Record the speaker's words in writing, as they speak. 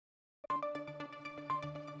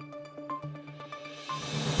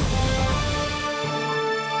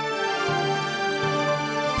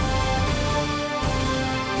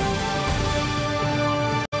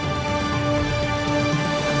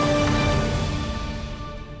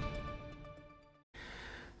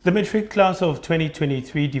The Matric class of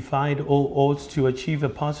 2023 defied all odds to achieve a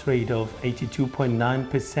pass rate of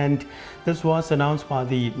 82.9%. This was announced by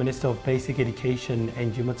the Minister of Basic Education,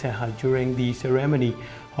 Angie during the ceremony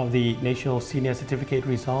of the National Senior Certificate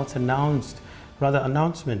Results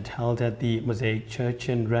announcement held at the Mosaic Church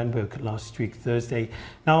in Randburg last week, Thursday.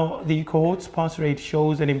 Now, the cohort's pass rate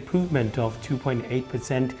shows an improvement of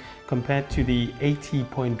 2.8% compared to the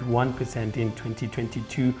 80.1% in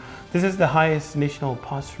 2022. This is the highest national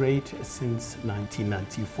pass rate since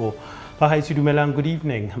 1994. Good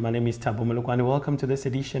evening. My name is Thabo Molokwane. Welcome to this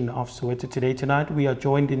edition of Soweto Today. Tonight, we are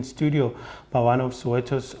joined in studio by one of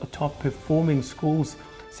Soweto's top performing schools,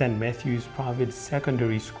 St. Matthew's Private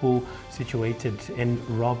Secondary School, situated in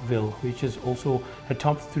Rockville, which is also a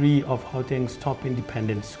top 3 of Gauteng's top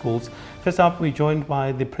independent schools. First up, we're joined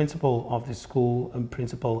by the principal of the school,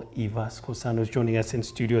 Principal Eva Skosano, who's joining us in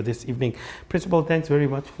studio this evening. Principal, thanks very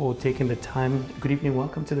much for taking the time. Good evening.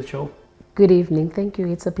 Welcome to the show. Good evening. Thank you.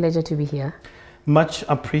 It's a pleasure to be here. Much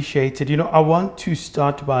appreciated. I want to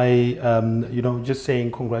start by, just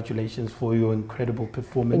saying congratulations for your incredible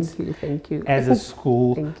performance. Thank you. As a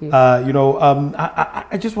school. Thank you.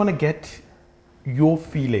 I just want to get your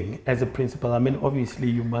feeling as a principal. I mean, obviously,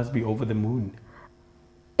 you must be over the moon.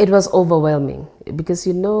 It was overwhelming because,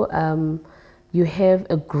 you have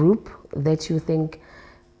a group that you think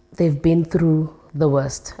they've been through the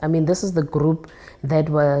worst. I mean, this is the group that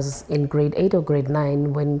was in grade 8 or grade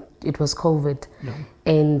 9 when it was COVID,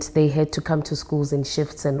 and they had to come to schools in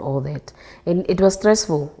shifts and all that. And it was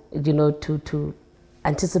stressful, to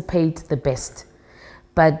anticipate the best.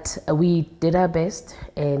 But we did our best,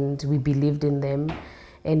 and we believed in them,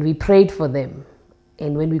 and we prayed for them.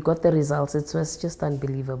 And when we got the results, it was just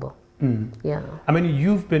unbelievable. Yeah. I mean,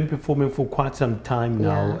 you've been performing for quite some time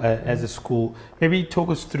now as a school. Maybe talk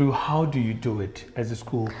us through, how do you do it as a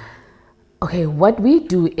school? Okay, what we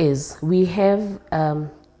do is we have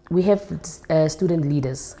student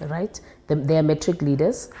leaders, right? They are metric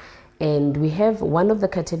leaders, and we have one of the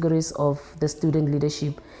categories of the student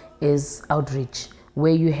leadership is outreach,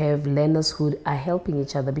 where you have learners who are helping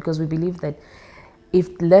each other, because we believe that if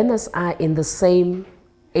learners are in the same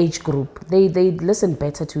age group, they listen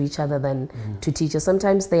better to each other than to teachers.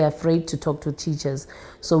 Sometimes they are afraid to talk to teachers.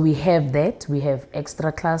 So we have that. We have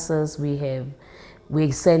extra classes.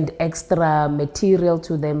 We send extra material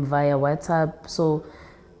to them via WhatsApp. So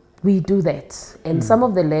we do that. And some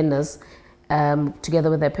of the learners, together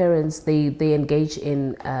with their parents, they engage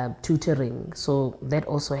in tutoring. So that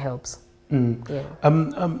also helps. Yeah.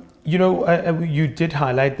 You did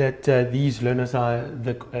highlight that these learners are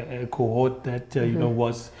the cohort that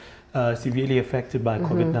was severely affected by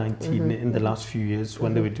COVID-19 in the last few years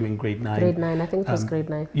when they were doing grade 9. Grade 9, I think it was grade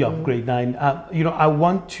 9. Yeah, grade 9. I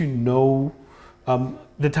want to know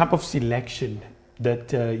the type of selection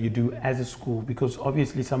that you do as a school, because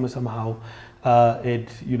obviously somehow it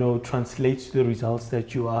translates to the results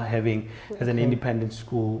that you are having as an independent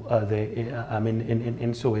school there.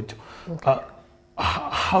 In Soweto. Okay.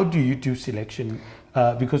 How do you do selection?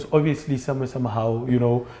 Because obviously somehow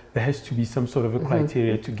there has to be some sort of a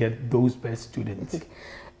criteria to get those best students.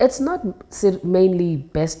 It's not mainly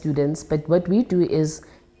best students, but what we do is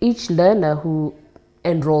each learner who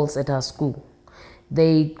enrolls at our school,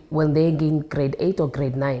 when they gain grade 8 or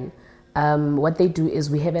grade 9, what they do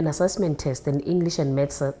is we have an assessment test, an English and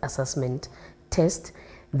Maths assessment test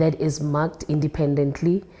that is marked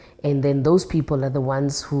independently, and then those people are the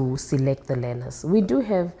ones who select the learners. We do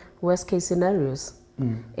have worst case scenarios,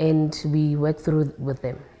 and we work through with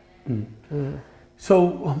them.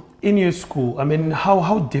 So in your school, I mean,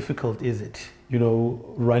 how difficult is it,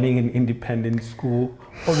 running an independent school?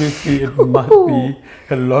 Obviously, it must be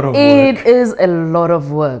a lot of work. It is a lot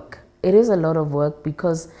of work. It is a lot of work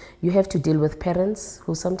because you have to deal with parents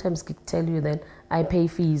who sometimes tell you that I pay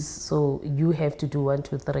fees, so you have to do 1,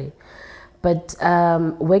 2, 3. But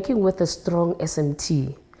working with a strong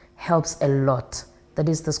SMT helps a lot. That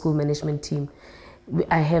is the school management team.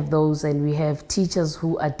 I have those, and we have teachers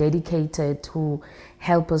who are dedicated, who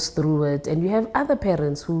help us through it. And you have other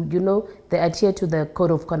parents who, they adhere to the code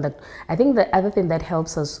of conduct. I think the other thing that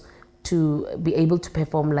helps us to be able to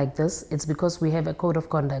perform like this, it's because we have a code of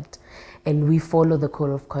conduct and we follow the code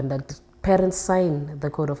of conduct. Parents sign the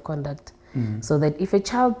code of conduct. So that if a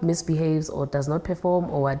child misbehaves or does not perform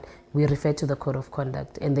or what, we refer to the code of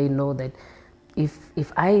conduct, and they know that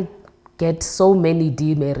if I get so many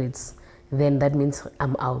demerits, then that means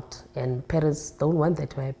I'm out, and parents don't want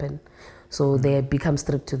that to happen. So they become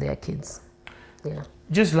strict to their kids. Yeah.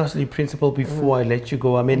 Just lastly, Principal, before I let you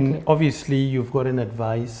go, I mean, Okay. obviously you've got an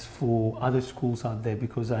advice for other schools out there,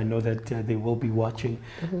 because I know that they will be watching,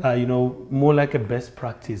 you know, more like a best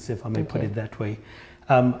practice, if I may put it that way.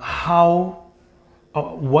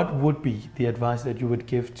 What would be the advice that you would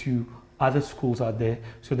give to other schools out there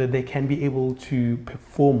so that they can be able to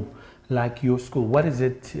perform like your school? What is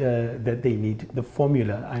it that they need? The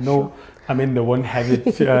formula. I know, I mean, they won't have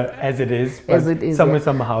it as it is, but As it is, somewhere, yeah.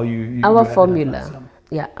 somehow you Our have formula,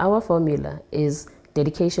 our formula is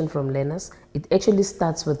dedication from learners. It actually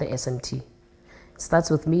starts with the SMT. It starts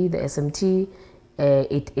with me, the SMT.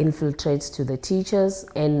 It infiltrates to the teachers,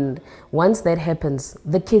 and once that happens,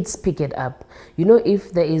 the kids pick it up. You know,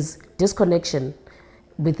 if there is disconnection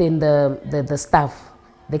within the staff,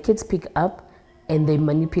 the kids pick up and they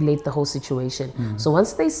manipulate the whole situation. So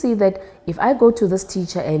once they see that if I go to this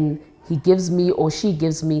teacher and he gives me or she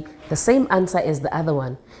gives me the same answer as the other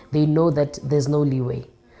one, they know that there's no leeway.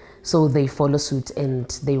 So they follow suit and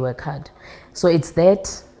they work hard. So it's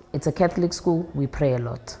that, it's a Catholic school, we pray a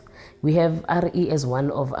lot. We have RE as one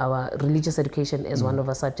of our, religious education as one of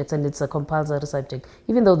our subjects, and it's a compulsory subject,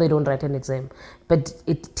 even though they don't write an exam. But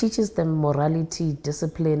it teaches them morality,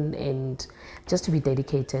 discipline, and just to be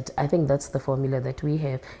dedicated. I think that's the formula that we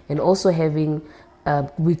have. And also having,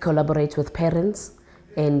 we collaborate with parents,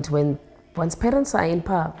 and once parents are in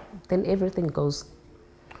power, then everything goes.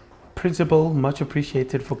 Principal, much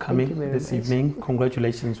appreciated for coming this evening.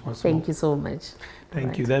 Congratulations once more. Thank you so much.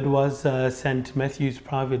 Thank you. That was St. Matthew's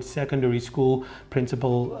Private Secondary School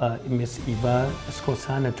Principal Ms. Eva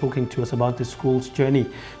Skosana talking to us about the school's journey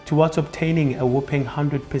towards obtaining a whopping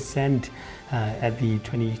 100% at the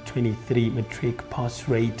 2023 Matric pass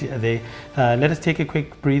rate there. Let us take a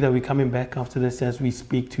quick breather. We're coming back after this as we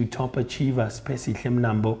speak to top achiever Spesi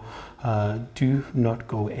Mlambo. Do not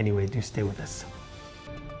go anywhere. Do stay with us.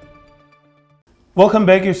 Welcome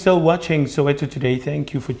back. You're still watching Soweto Today.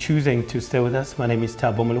 Thank you for choosing to stay with us. My name is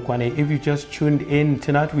Thabo Molokwane. If you just tuned in,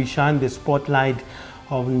 tonight we shine the spotlight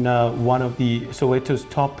on one of the Soweto's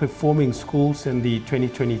top performing schools in the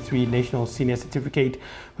 2023 National Senior Certificate,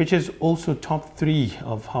 which is also top 3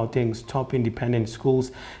 of Gauteng's top independent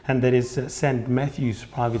schools, and that is St. Matthew's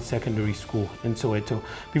Private Secondary School in Soweto.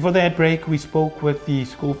 Before the ad break, we spoke with the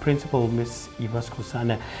school principal, Ms. Eva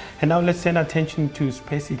Skosana. And now let's send attention to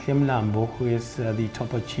Spesi Mlambo, who is the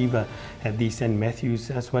top achiever at the St.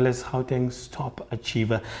 Matthew's, as well as Gauteng's top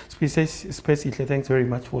achiever. Spesi, thanks very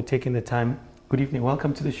much for taking the time. Good evening.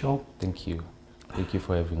 Welcome to the show. Thank you. Thank you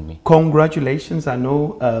for having me. Congratulations. I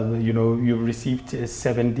know, you know, you've received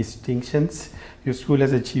 7 distinctions. Your school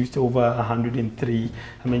has achieved over 103.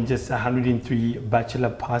 I mean, just 103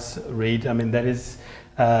 bachelor pass rate. I mean, that is,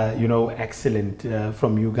 you know, excellent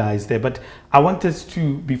from you guys there. But I want us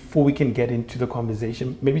to, before we can get into the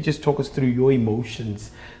conversation, maybe just talk us through your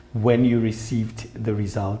emotions when you received the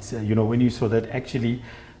results. You know, when you saw that actually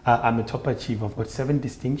I'm a top achiever. I've got 7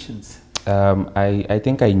 distinctions. I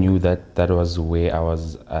think I knew that that was where I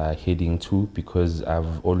was heading to, because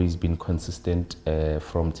I've always been consistent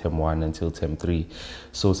from term 1 until term 3.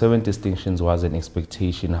 So 7 distinctions was an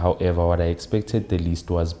expectation. However, what I expected the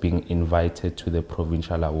least was being invited to the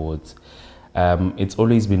provincial awards. It's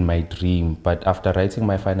always been my dream, but after writing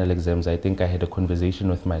my final exams, I think I had a conversation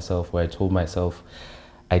with myself where I told myself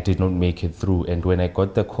I did not make it through. And when I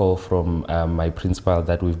got the call from my principal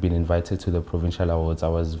that we've been invited to the provincial awards, I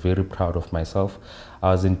was very proud of myself.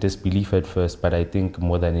 I was in disbelief at first, but I think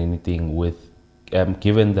more than anything, with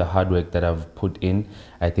given the hard work that I've put in,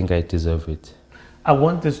 I think I deserve it. I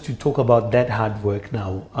want us to talk about that hard work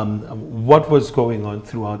now. What was going on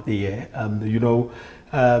throughout the year? You know,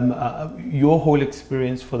 your whole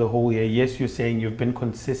experience for the whole year. Yes, you're saying you've been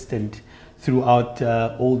consistent throughout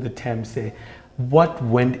all the terms there. What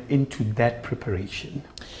went into that preparation?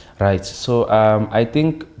 Right. So I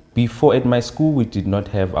think before at my school, we did not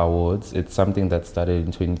have awards. It's something that started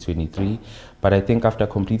in 2023. But I think after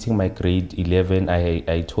completing my grade 11,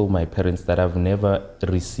 I told my parents that I've never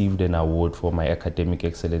received an award for my academic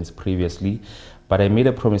excellence previously. But I made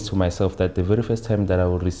a promise to myself that the very first time that I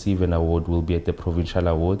will receive an award will be at the provincial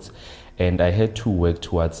awards. And I had to work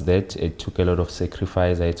towards that. It took a lot of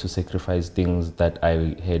sacrifice. I had to sacrifice things that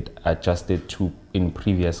I had adjusted to in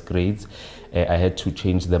previous grades. I had to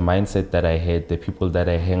change the mindset that I had, the people that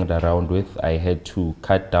I hanged around with. I had to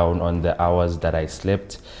cut down on the hours that I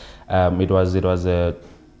slept. It was a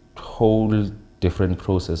whole different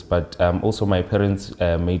process. But also my parents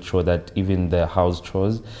made sure that even the house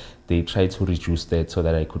chores, they tried to reduce that so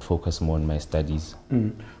that I could focus more on my studies.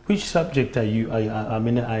 Which subject are you? I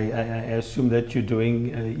mean, I assume that you're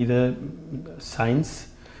doing either science,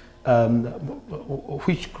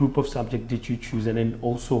 which group of subject did you choose, and then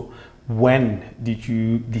also when did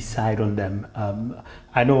you decide on them?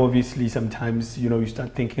 I know obviously sometimes, you know, you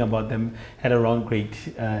start thinking about them at around grade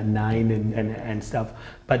 9 and stuff,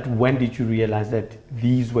 but when did you realize that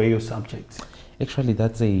these were your subjects? Actually,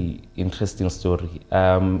 that's a interesting story.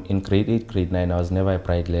 In grade 8, grade 9, I was never a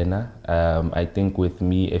bright learner. I think with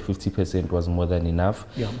me, a 50% was more than enough.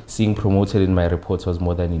 Yeah. Seeing promoted in my reports was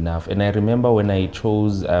more than enough. And I remember when I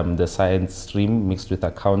chose the science stream mixed with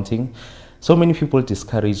accounting, so many people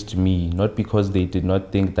discouraged me, not because they did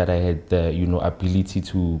not think that I had the, you know, ability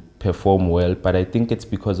to perform well, but I think it's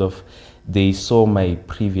because of they saw my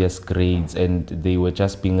previous grades and they were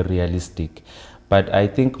just being realistic. But I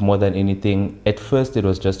think more than anything, at first it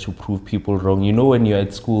was just to prove people wrong. You know, when you're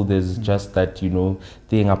at school, there's just that, you know,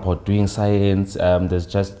 thing about doing science. There's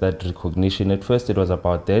just that recognition. At first it was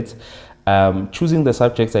about that. Choosing the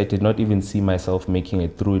subjects, I did not even see myself making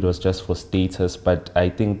it through. It was just for status. But I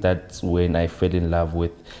think that's when I fell in love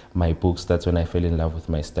with my books. That's when I fell in love with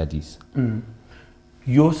my studies.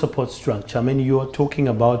 Your support structure, I mean, you're talking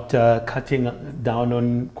about cutting down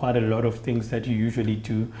on quite a lot of things that you usually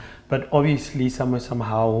do, but obviously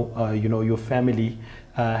somehow, you know, your family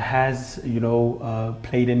has, you know,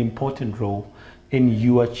 played an important role in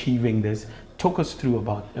you achieving this. Talk us through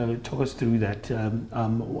that.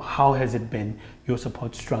 How has it been, your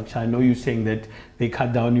support structure? I know you're saying that they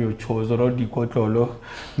cut down your chores, or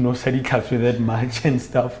no study cuts with that much and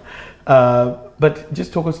stuff. But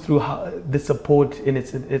just talk us through how the support in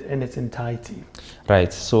its entirety.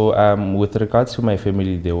 Right. So with regards to my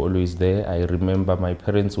family, they were always there. I remember my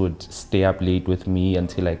parents would stay up late with me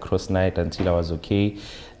until I crossed night, until I was okay.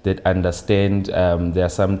 They'd understand. There are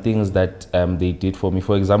some things that they did for me.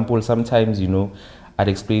 For example, sometimes, you know, I'd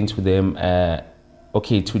explain to them,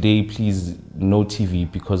 okay, today please no TV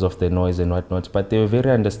because of the noise and whatnot. But they were very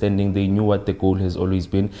understanding. They knew what the goal has always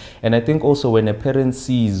been. And I think also when a parent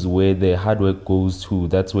sees where their hard work goes to,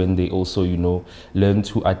 that's when they also, you know, learn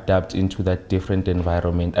to adapt into that different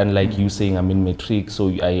environment. And like you saying, I'm in Matric, so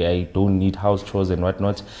I don't need house chores and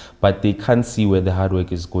whatnot, but they can't see where the hard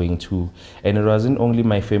work is going to. And it wasn't only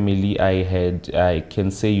my family. I can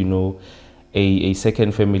say, you know, a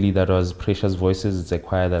second family that was Precious Voices. It's a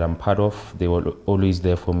choir that I'm part of. They were always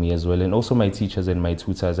there for me as well. And also my teachers and my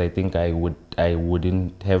tutors. I think I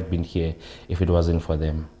wouldn't have been here if it wasn't for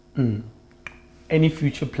them. Any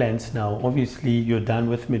future plans now? Obviously, you're done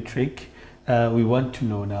with Matric. We want to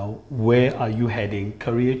know now, where are you heading?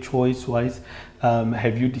 Career choice-wise,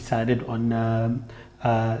 have you decided on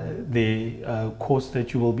the course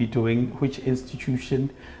that you will be doing? Which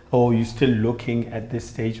institution? Or are you still looking at this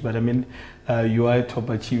stage? But I mean, you are a top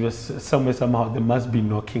achiever. Somehow they must be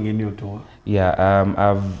knocking in your door. Yeah,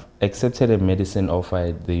 I've accepted a medicine offer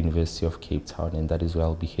at the University of Cape Town, and that is where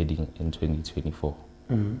I'll be heading in 2024.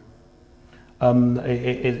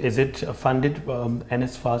 Is it funded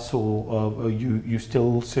NSFAS, or are you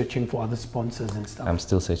still searching for other sponsors and stuff? I'm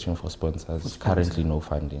still searching for sponsors. Currently no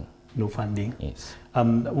funding. No funding? Yes.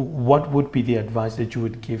 What would be the advice that you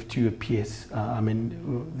would give to your peers? I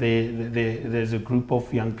mean, there's a group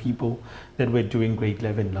of young people that were doing grade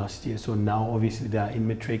 11 last year, so now obviously they are in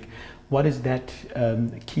Matric. What is that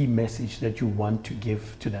key message that you want to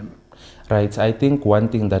give to them? Right. I think one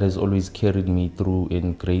thing that has always carried me through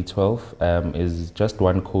in grade 12 is just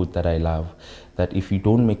one quote that I love, that if you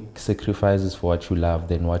don't make sacrifices for what you love,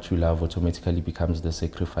 then what you love automatically becomes the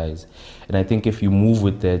sacrifice. And I think if you move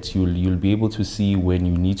with that, you'll be able to see when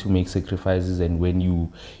you need to make sacrifices and when you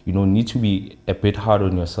need to be a bit hard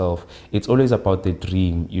on yourself. It's always about the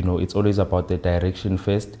dream, it's always about the direction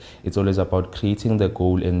first. It's always about creating the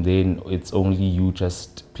goal, and then it's only you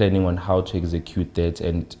just planning on how to execute that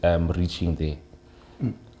and reaching there.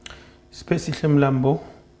 Specifically, Mlambo,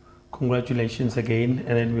 congratulations again,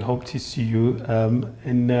 and then we hope to see you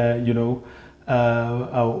in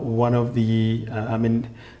one of the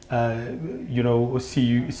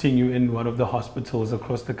seeing you in one of the hospitals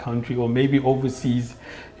across the country, or maybe overseas,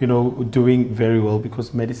 doing very well,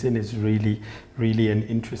 because medicine is really an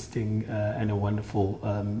interesting and a wonderful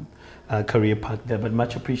career path there. But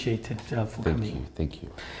much appreciated for coming. Thank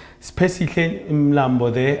you. Especially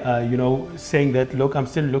Mlambo there, saying that, look, I'm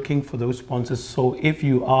still looking for those sponsors. So if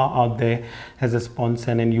you are out there as a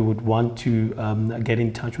sponsor and you would want to get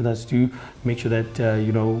in touch with us, do make sure that,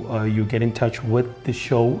 you get in touch with the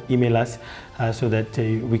show. Email us so that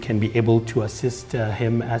we can be able to assist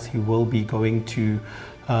him, as he will be going to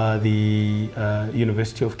the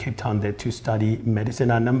University of Cape Town there to study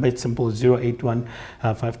medicine. Our number is simple, 081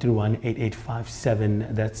 521 8857.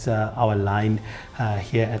 That's our line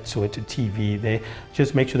here at Soweto TV there.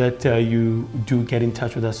 Just make sure that you do get in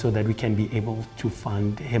touch with us so that we can be able to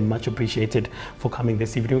fund him. Much appreciated for coming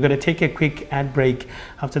this evening. We're going to take a quick ad break.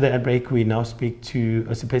 After the ad break, we now speak to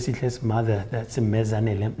Sipesile's mother, that's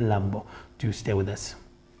Mezanele Mlambo. Do stay with us.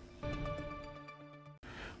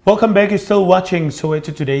 Welcome back. You're still watching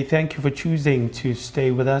Soweto Today. Thank you for choosing to stay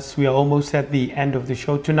with us. We are almost at the end of the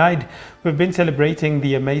show. Tonight, we've been celebrating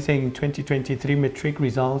the amazing 2023 Matric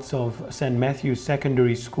results of St. Matthew's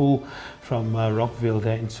Secondary School from Rockville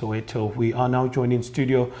there in Soweto. We are now joined in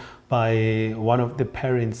studio by one of the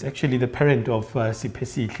parents, actually the parent of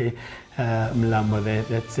Sipesihle Mlambo there.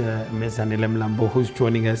 That's Mezanele Mlambo, who's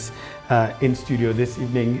joining us in studio this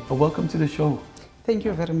evening. Welcome to the show. Thank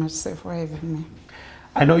you very much, sir, for having me.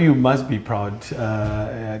 I know you must be proud,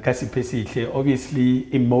 Sipesihle.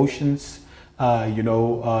 Obviously, emotions,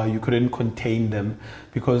 you couldn't contain them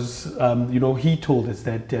because, he told us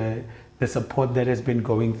that the support that has been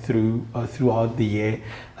going through throughout the year,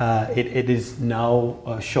 it is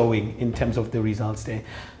now showing in terms of the results there.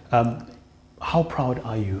 How proud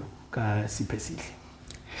are you, Sipesihle?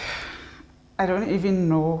 I don't even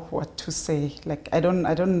know what to say. Like I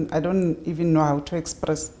don't even know how to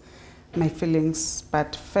express my feelings,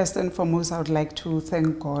 but first and foremost I would like to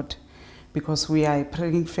thank God because we are a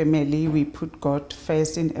praying family. We put God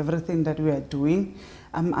first in everything that we are doing.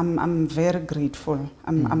 I'm very grateful.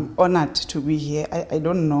 I'm honored to be here. I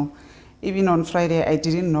don't know, even on Friday I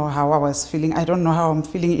didn't know how I was feeling. I don't know how I'm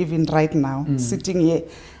feeling even right now sitting here.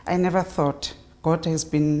 I never thought. God has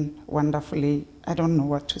been wonderfully, I don't know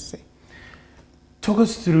what to say. Talk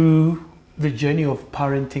us through the journey of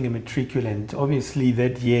parenting a matriculant. Obviously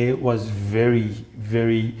that year was very,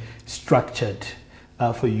 very structured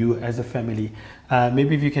for you as a family.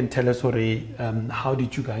 Maybe if you can tell us already, how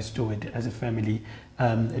did you guys do it as a family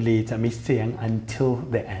later, until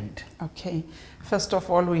the end? Okay. First of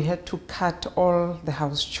all, we had to cut all the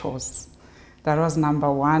house chores. That was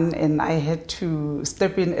number one, and I had to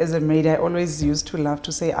step in as a maid. I always used to love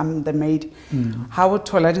to say I'm the maid. How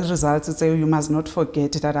to the results to say you must not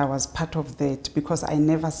forget that I was part of that because I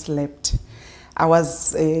never slept. I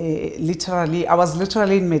was literally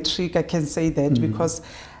in Matric, I can say that, because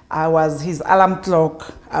I was his alarm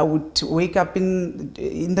clock. I would wake up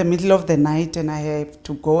in the middle of the night and I have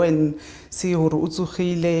to go and see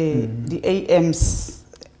the AMs,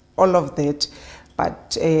 all of that.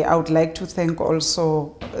 But I would like to thank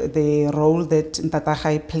also the role that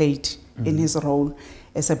Ntatahai played in his role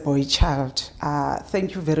as a boy child.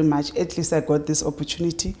 Thank you very much. At least I got this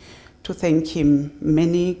opportunity to thank him.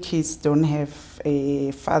 Many kids don't have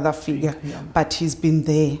a father figure, but he's been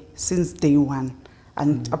there since day one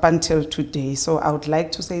and up until today. So I would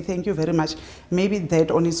like to say thank you very much. Maybe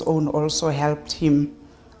that on its own also helped him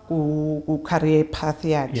career path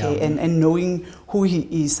and knowing who he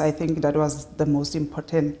is. I think that was the most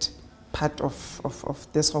important part of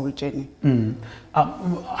this whole journey.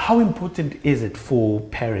 How important is it for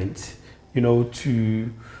parents,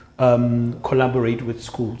 to collaborate with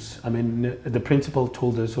schools? I mean, the principal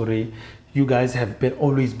told us already, you guys have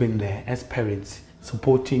always been there as parents,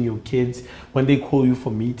 supporting your kids when they call you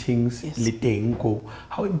for meetings.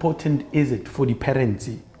 How important is it for the parents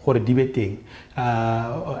for the debating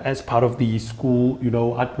as part of the school,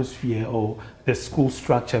 atmosphere or the school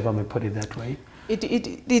structure, if I may put it that way?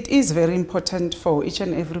 It is very important for each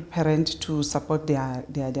and every parent to support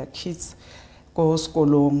their kids go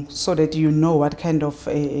school so that you know what kind of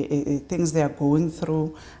things they are going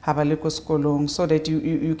through, so that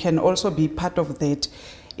you can also be part of that.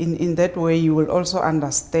 In that way, you will also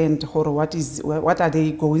understand what are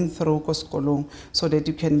they going through, so that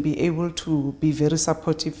you can be able to be very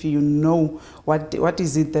supportive. You know what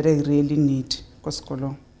is it that they really need,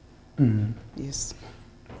 Yes.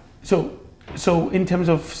 So in terms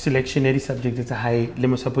of selection, any subject that's a high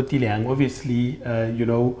obviously,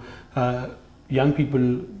 young people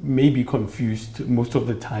may be confused most of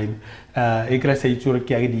the time. The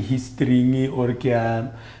history or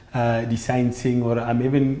the sciencing, or I'm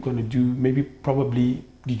even going to do probably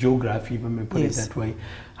the geography, if I may put it that way.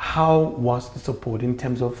 How was the support in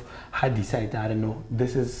terms of how decide, I don't know,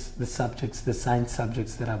 this is the subjects, the science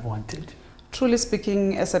subjects that I've wanted? Truly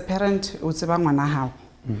speaking, as a parent,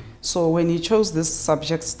 so when he chose these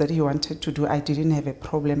subjects that he wanted to do, I didn't have a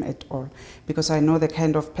problem at all, because I know the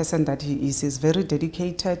kind of person that he is. He's very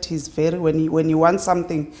dedicated. He's very, when he wants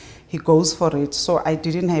something, he goes for it. So I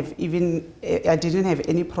didn't have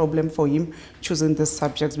any problem for him choosing this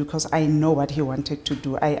subject because I know what he wanted to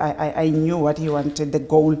do. I knew what he wanted, the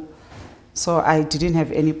goal. So I didn't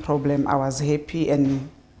have any problem. I was happy and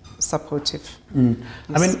supportive. Yes.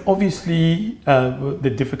 I mean, obviously,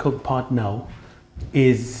 the difficult part now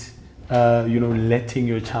is, letting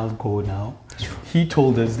your child go now. He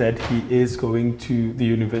told us that he is going to the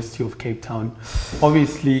University of Cape Town.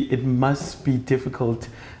 Obviously, it must be difficult,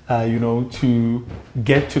 to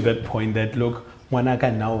get to that point that, look,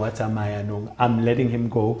 I'm letting him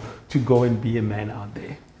go to go and be a man out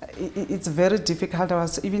there. It's very difficult. I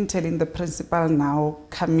was even telling the principal now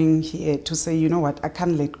coming here to say, you know what, I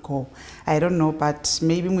can't let go. I don't know, but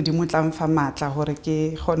maybe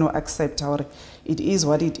accept it is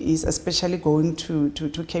what it is, especially going to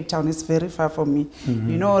Cape Town. It's very far from me.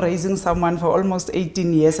 Raising someone for almost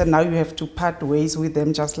 18 years and now you have to part ways with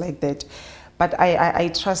them just like that. But I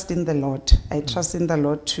trust in the Lord. I trust in the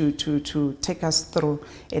Lord to take us through.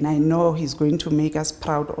 And I know He's going to make us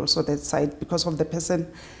proud also that side because of the person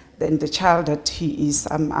and the child that he is.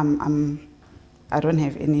 I don't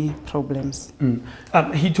have any problems.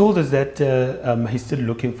 He told us that he's still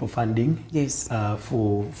looking for funding. Yes.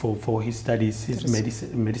 For his studies, his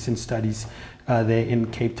medicine studies there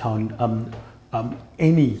in Cape Town.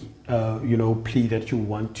 Any plea that you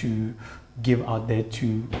want to give out there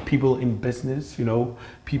to people in business,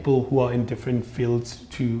 people who are in different fields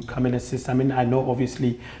to come and assist? I mean, I know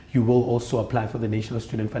obviously you will also apply for the National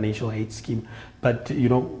Student Financial Aid Scheme, but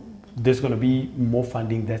there's going to be more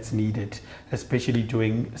funding that's needed, especially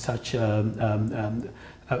doing such, in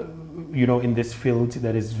this field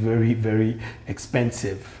that is very, very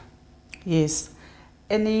expensive. Yes.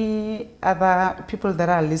 Any other people that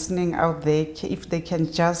are listening out there, if they can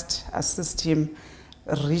just assist him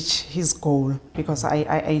reach his goal, because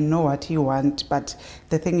I know what he wants, but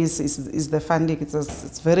the thing is the funding.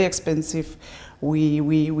 It's very expensive.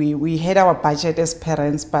 We had our budget as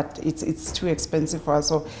parents, but it's too expensive for us.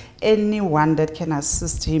 So anyone that can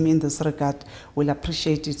assist him in this regard will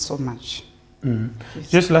appreciate it so much. Yes.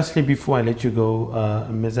 Just lastly, before I let you go,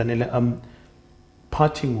 Ms. Zanele,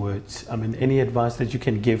 parting words. I mean, any advice that you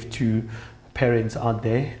can give to parents out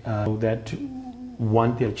there that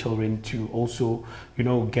want their children to also,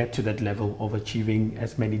 get to that level of achieving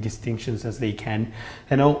as many distinctions as they can,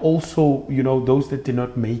 and also, those that did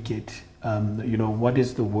not make it. What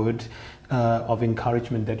is the word of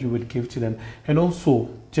encouragement that you would give to them? And also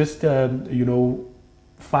just,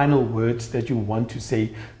 final words that you want to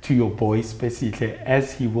say to your boy, especially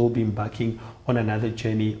as he will be embarking on another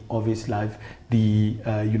journey of his life, the,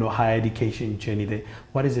 higher education journey there.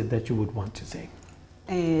 What is it that you would want to say?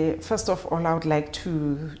 First of all, I would like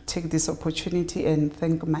to take this opportunity and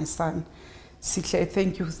thank my son. Sihle,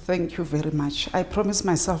 thank you very much. I promised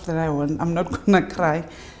myself that I'm not gonna cry.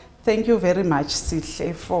 Thank you very much,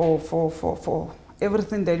 Sihle, for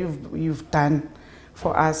everything that you've done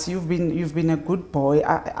for us. You've been a good boy.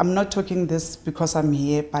 I'm not talking this because I'm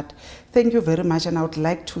here, but thank you very much. And I would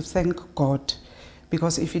like to thank God,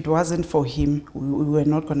 because if it wasn't for him, we were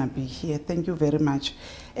not gonna be here. Thank you very much.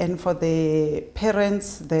 And for the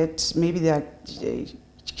parents that maybe their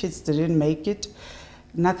kids didn't make it,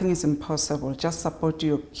 nothing is impossible. Just support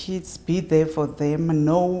your kids, be there for them,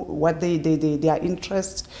 know what their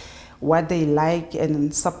interests, what they like,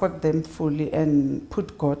 and support them fully and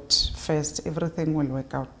put God first. Everything will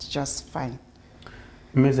work out just fine.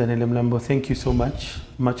 Ms. Zanele Mlambo, thank you so much.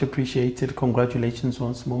 Much appreciated. Congratulations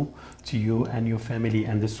once more to you and your family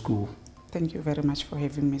and the school. Thank you very much for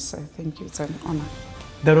having me, sir. Thank you. It's an honor.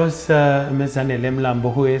 That was Ms. Zanele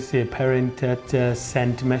Mlambo, who is a parent at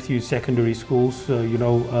St. Matthew's Secondary Schools.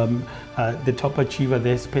 The top achiever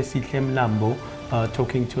there, Spesihle Mlambo,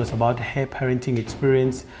 talking to us about her parenting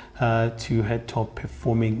experience to her top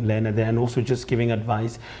performing learner there, and also just giving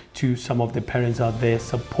advice to some of the parents out there.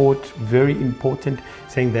 Support, very important,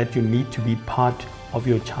 saying that you need to be part of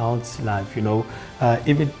your child's life.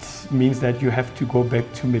 If it means that you have to go back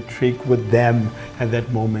to Matric with them at that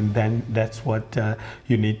moment, then that's what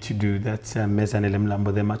you need to do. That's Ms. Zanele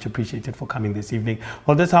Mlambo. They're much appreciated for coming this evening.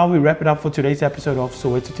 Well, that's how we wrap it up for today's episode of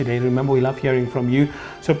Soweto Today. Remember, we love hearing from you,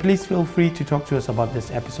 so please feel free to talk to us about this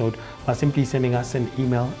episode by simply sending us an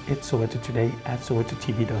email at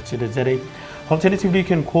sowetotoday@sowetotv.co.za. Alternatively, you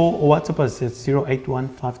can call or WhatsApp us at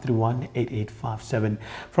 081-531-8857.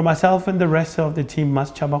 From myself and the rest of the team,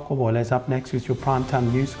 Mas Chaba Kobola is up next with your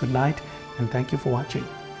primetime news. Good night, and thank you for watching.